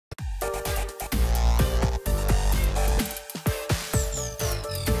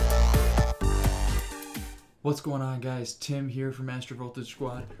What's going on, guys? Tim here from Master Voltage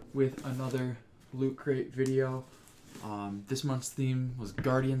Squad with another Loot Crate video. This month's theme was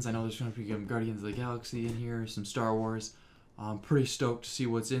Guardians. I know there's going to be Guardians of the Galaxy in here, some Star Wars. I'm pretty stoked to see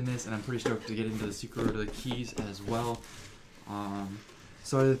what's in this, and I'm pretty stoked to get into the Secret Order of the Keys as well.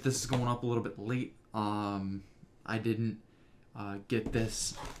 Sorry that this is going up a little bit late. I didn't get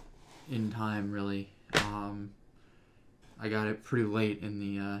this in time, really. I got it pretty late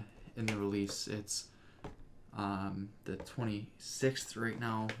in the release. It's the 26th right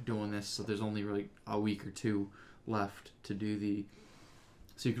now doing this, so there's only really a week or two left to do the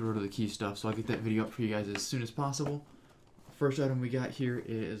Secret Order of the Key stuff, so I'll get that video up for you guys as soon as possible. First item we got here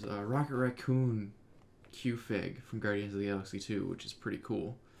is a Rocket Raccoon Q-Fig from Guardians of the Galaxy 2, which is pretty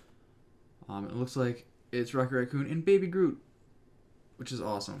cool. It looks like it's Rocket Raccoon and Baby Groot, which is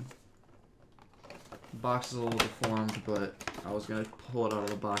awesome. The box is a little deformed, but I was going to pull it out of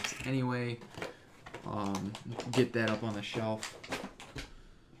the box anyway. Get that up on the shelf.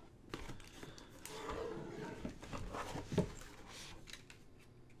 Looks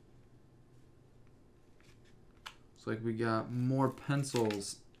like we got more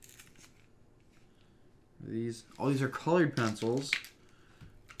pencils. All these are colored pencils,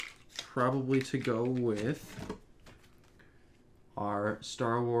 probably to go with our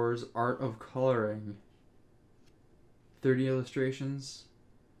Star Wars Art of Coloring. 30 illustrations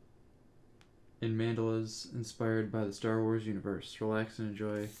in mandalas inspired by the Star Wars universe. Relax and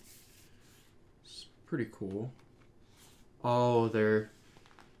enjoy. It's pretty cool. Oh, they're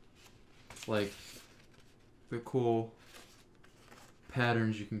like the cool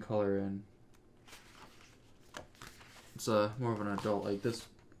patterns you can color in. It's more of an adult like this.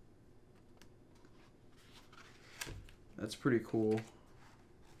 That's pretty cool.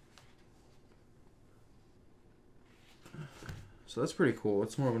 So that's pretty cool.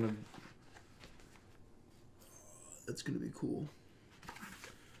 It's more of an... That's gonna be cool. I'm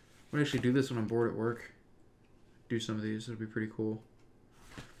gonna actually do this when I'm bored at work. Do some of these. It'll be pretty cool.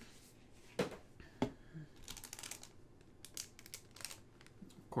 Of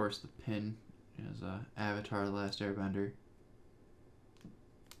course, the pin is Avatar: The Last Airbender.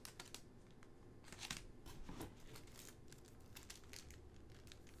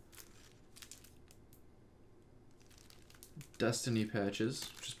 Destiny patches,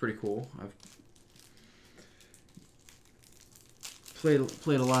 which is pretty cool. I've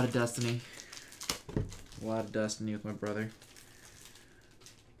played a lot of Destiny. A lot of Destiny with my brother.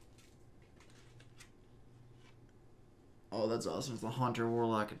 Oh, that's awesome. It's the Hunter,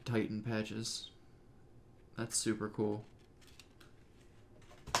 Warlock, and Titan patches. That's super cool.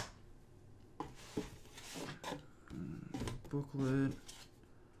 Booklet.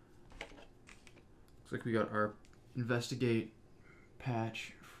 Looks like we got our Investigate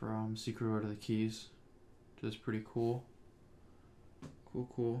patch from Secret Order of the Keys, which is pretty cool.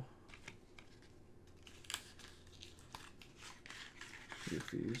 Cool.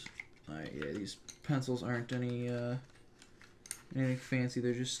 These. Alright, yeah, these pencils aren't anything fancy.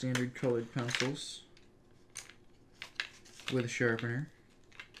 They're just standard colored pencils with a sharpener.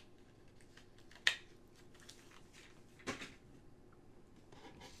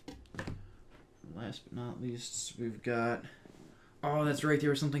 Last but not least, we've got... Oh, that's right, there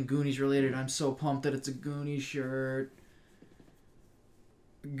was something Goonies related. I'm so pumped that it's a Goonies shirt.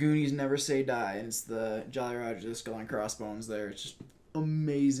 Goonies Never Say Die, and it's the Jolly Roger, the Skull and Crossbones there. It's just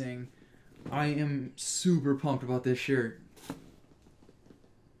amazing. I am super pumped about this shirt.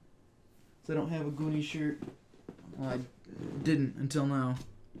 So I don't have a Goonies shirt. Well, I didn't until now.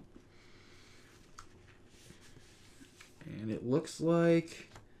 And it looks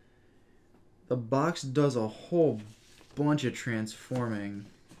like the box does a whole bunch of transforming.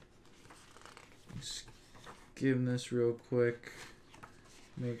 Skim this real quick.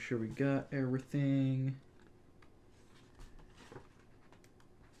 Make sure we got everything.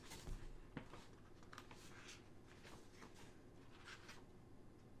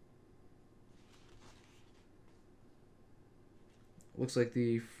 Looks like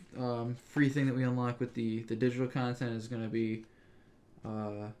the free thing that we unlock with the digital content is going to be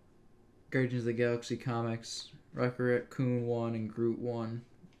Guardians of the Galaxy comics, Rocket Raccoon 1 and Groot 1,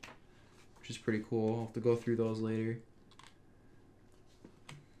 which is pretty cool. I'll have to go through those later.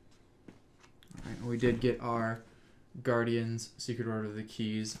 Alright, we did get our Guardians Secret Order of the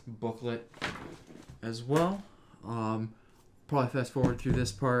Keys booklet as well. Probably fast forward through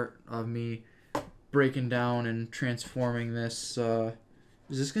this part of me breaking down and transforming this.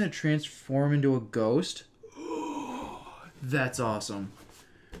 Is this going to transform into a ghost? That's awesome.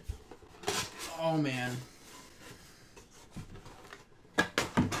 Oh man.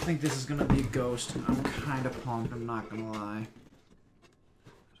 I think this is gonna be a ghost. I'm kind of pumped, I'm not gonna lie.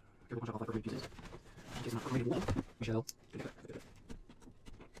 Watch out for pieces. It's not really well. Michelle.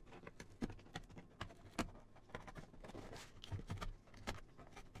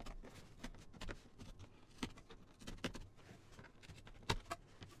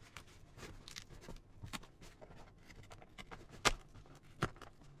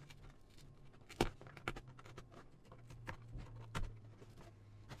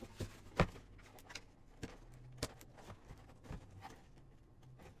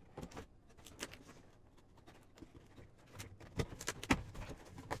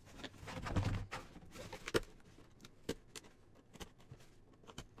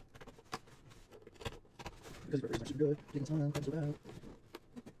 Because it's much good. Getting some comes about.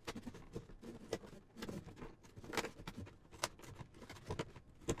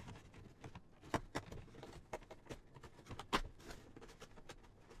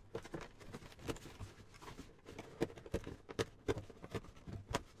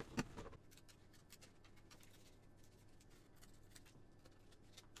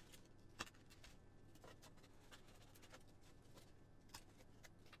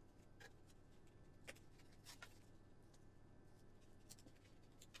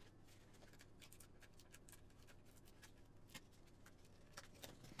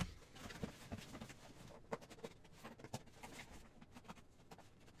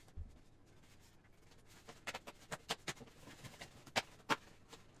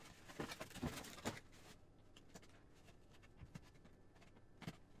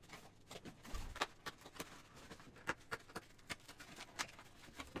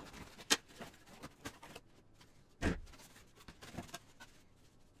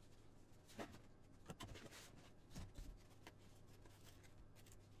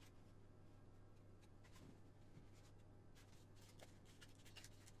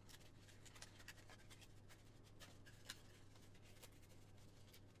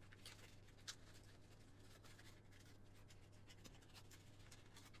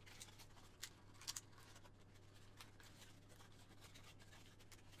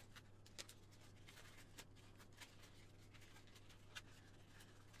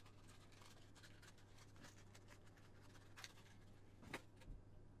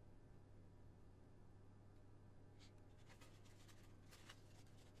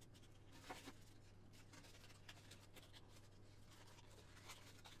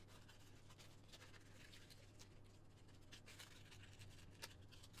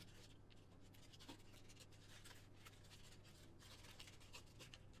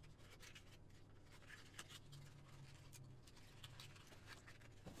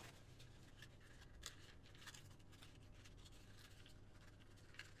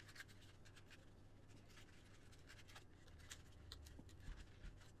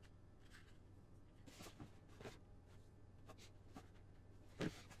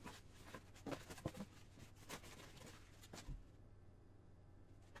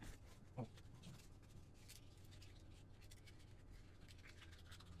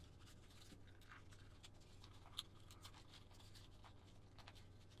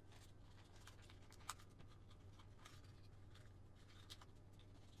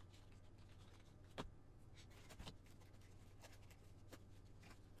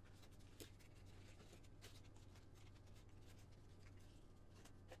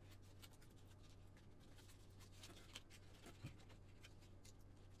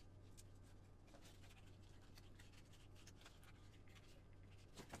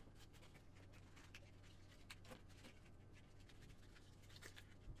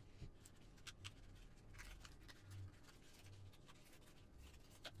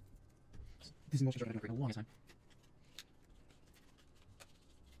 This is the most I've ever in a long time.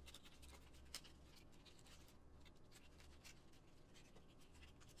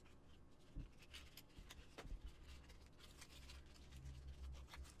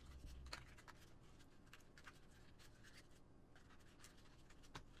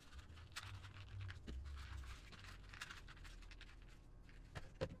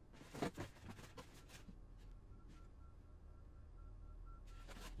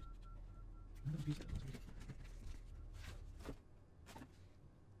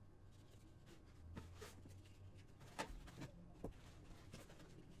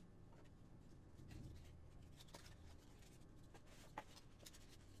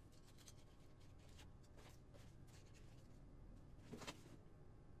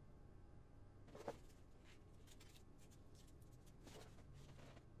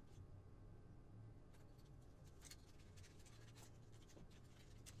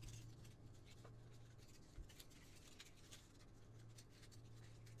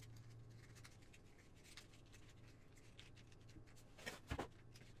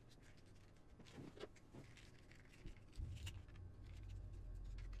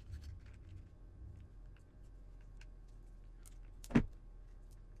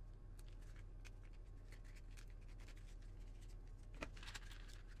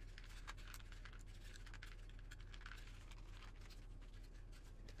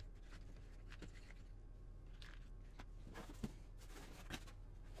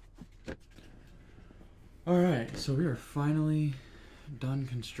 So we are finally done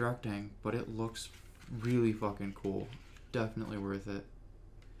constructing, but it looks really fucking cool. Definitely worth it.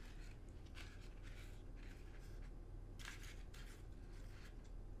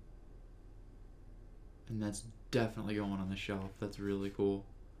 And that's definitely going on the shelf. That's really cool.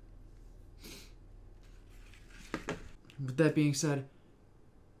 With that being said,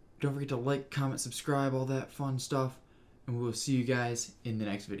 don't forget to like, comment, subscribe, all that fun stuff. And we will see you guys in the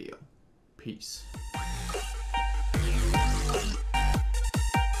next video. Peace.